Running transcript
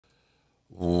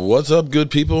What's up, good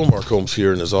people? Mark Holmes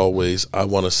here, and as always, I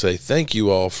want to say thank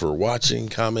you all for watching,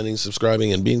 commenting,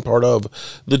 subscribing, and being part of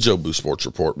the Jobu Sports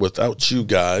Report. Without you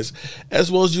guys,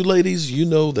 as well as you ladies, you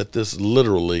know that this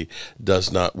literally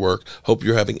does not work. Hope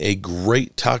you're having a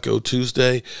great Taco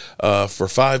Tuesday. For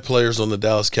 5 players on the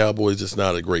Dallas Cowboys, it's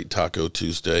not a great Taco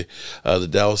Tuesday. The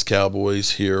Dallas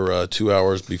Cowboys here 2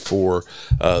 hours before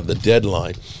the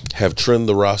deadline have trimmed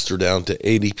the roster down to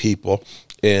 80 people.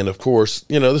 And, of course,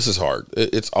 you know, this is hard.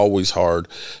 It's always hard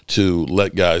to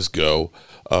let guys go.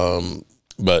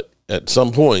 But at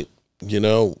some point, you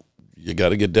know, you got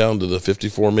to get down to the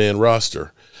 54-man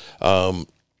roster.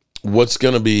 What's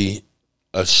going to be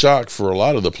a shock for a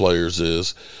lot of the players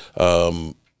is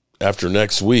after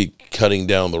next week, cutting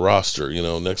down the roster. You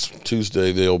know, next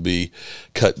Tuesday they'll be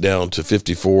cut down to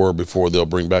 54 before they'll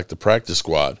bring back the practice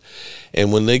squad.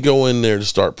 And when they go in there to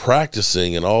start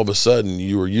practicing, and all of a sudden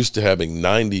you were used to having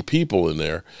 90 people in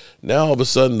there, now all of a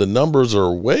sudden the numbers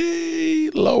are way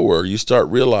lower. You start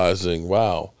realizing,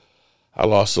 wow, I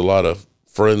lost a lot of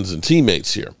friends and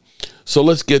teammates here. So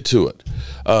let's get to it.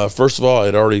 First of all,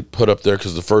 I'd already put up there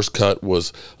because the first cut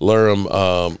was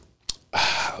Laram,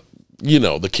 you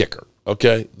know, the kicker,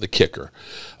 okay? The kicker.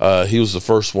 He was the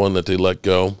first one that they let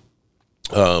go.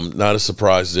 Not a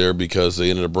surprise there because they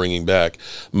ended up bringing back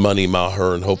Money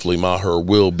Maher, and hopefully Maher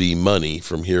will be money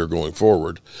from here going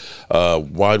forward.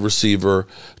 Wide receiver,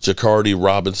 Jacardi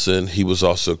Robinson, he was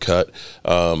also cut.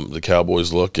 The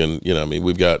Cowboys look, and, you know, I mean,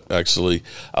 we've got actually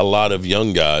a lot of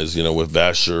young guys, you know, with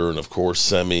Vasher and, of course,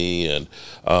 Semi and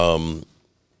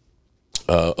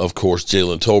of course,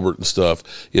 Jalen Tolbert and stuff.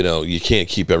 You know, you can't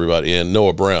keep everybody in.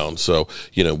 Noah Brown. So,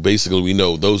 you know, basically we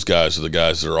know those guys are the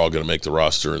guys that are all going to make the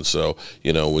roster. And so,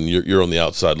 you know, when you're on the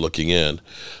outside looking in.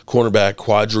 Cornerback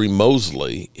Quadri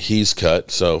Mosley, he's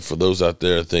cut. So for those out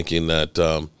there thinking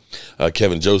that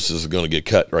Kevin Joseph is going to get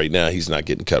cut right now, he's not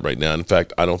getting cut right now. In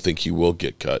fact, I don't think he will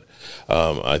get cut.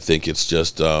 I think it's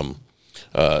just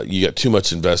you got too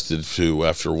much invested to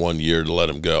after 1 year to let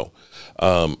him go.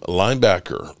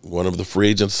 Linebacker, one of the free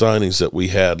agent signings that we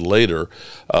had later,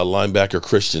 linebacker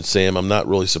Christian Sam. I'm not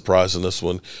really surprised in this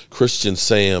one. Christian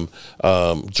Sam,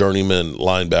 journeyman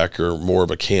linebacker, more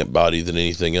of a camp body than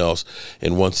anything else.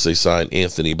 And once they signed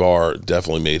Anthony Barr,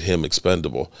 definitely made him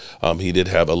expendable. He did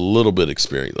have a little bit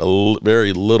experience,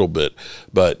 very little bit.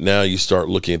 But now you start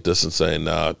looking at this and saying,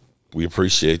 nah, we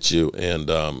appreciate you, and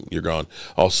you're gone.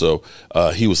 Also,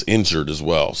 he was injured as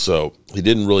well, so he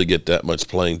didn't really get that much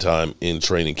playing time in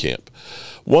training camp.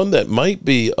 One that might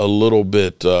be a little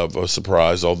bit of a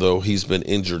surprise, although he's been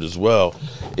injured as well,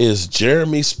 is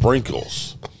Jeremy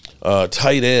Sprinkles.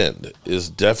 Tight end is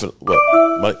definitely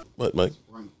 – what, Mike?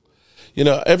 You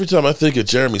know, every time I think of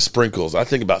Jeremy Sprinkles, I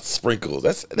think about Sprinkles.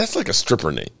 That's like a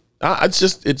stripper name. It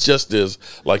just is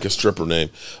like a stripper name.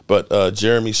 But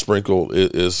Jeremy Sprinkle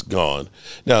is gone.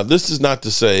 Now, this is not to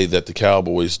say that the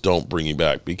Cowboys don't bring him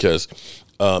back, because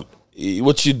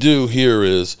what you do here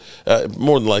is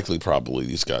more than likely probably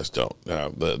these guys don't.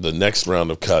 The next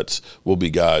round of cuts will be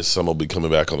guys. Some will be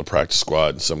coming back on the practice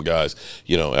squad, and some guys,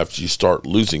 you know, after you start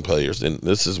losing players. And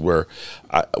this is where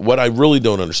what I really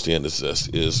don't understand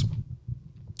is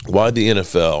why the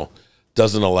NFL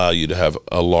doesn't allow you to have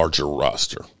a larger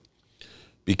roster.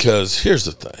 Because here's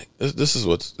the thing. This is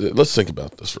let's think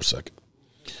about this for a second.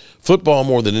 Football,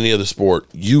 more than any other sport,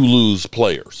 you lose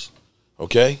players,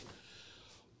 okay?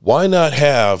 Why not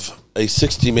have a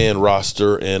 60-man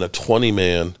roster and a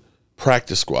 20-man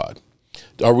practice squad?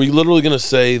 Are we literally going to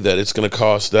say that it's going to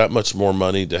cost that much more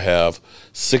money to have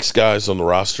 6 guys on the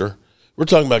roster? We're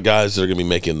talking about guys that are going to be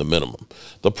making the minimum.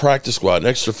 The practice squad, an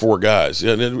extra 4 guys.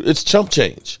 It's chump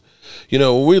change. You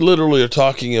know, we literally are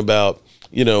talking about,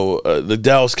 you know, the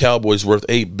Dallas Cowboys worth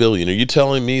 $8 billion. Are you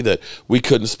telling me that we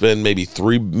couldn't spend maybe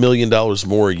 $3 million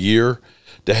more a year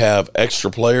to have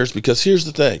extra players? Because here's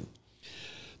the thing.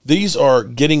 These are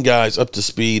getting guys up to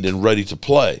speed and ready to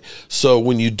play. So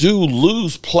when you do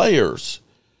lose players,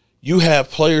 you have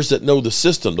players that know the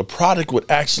system. The product would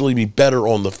actually be better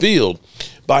on the field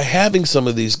by having some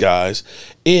of these guys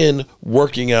in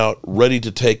working out, ready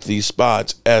to take these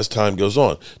spots as time goes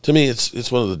on. To me,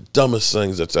 it's one of the dumbest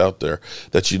things that's out there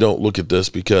that you don't look at this,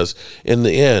 because in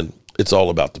the end, it's all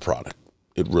about the product.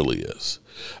 It really is.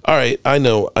 All right, I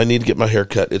know I need to get my hair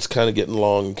cut. It's kind of getting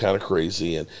long and kind of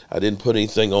crazy, and I didn't put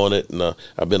anything on it, and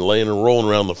I've been laying and rolling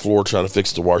around the floor trying to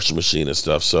fix the washing machine and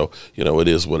stuff, so, you know, it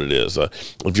is what it is.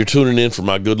 If you're tuning in for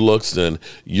my good looks, then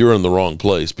you're in the wrong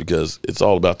place, because it's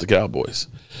all about the Cowboys.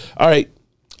 All right,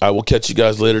 I will catch you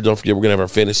guys later. Don't forget, we're going to have our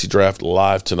fantasy draft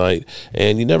live tonight,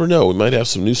 and you never know, we might have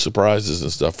some new surprises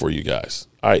and stuff for you guys.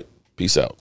 All right, peace out.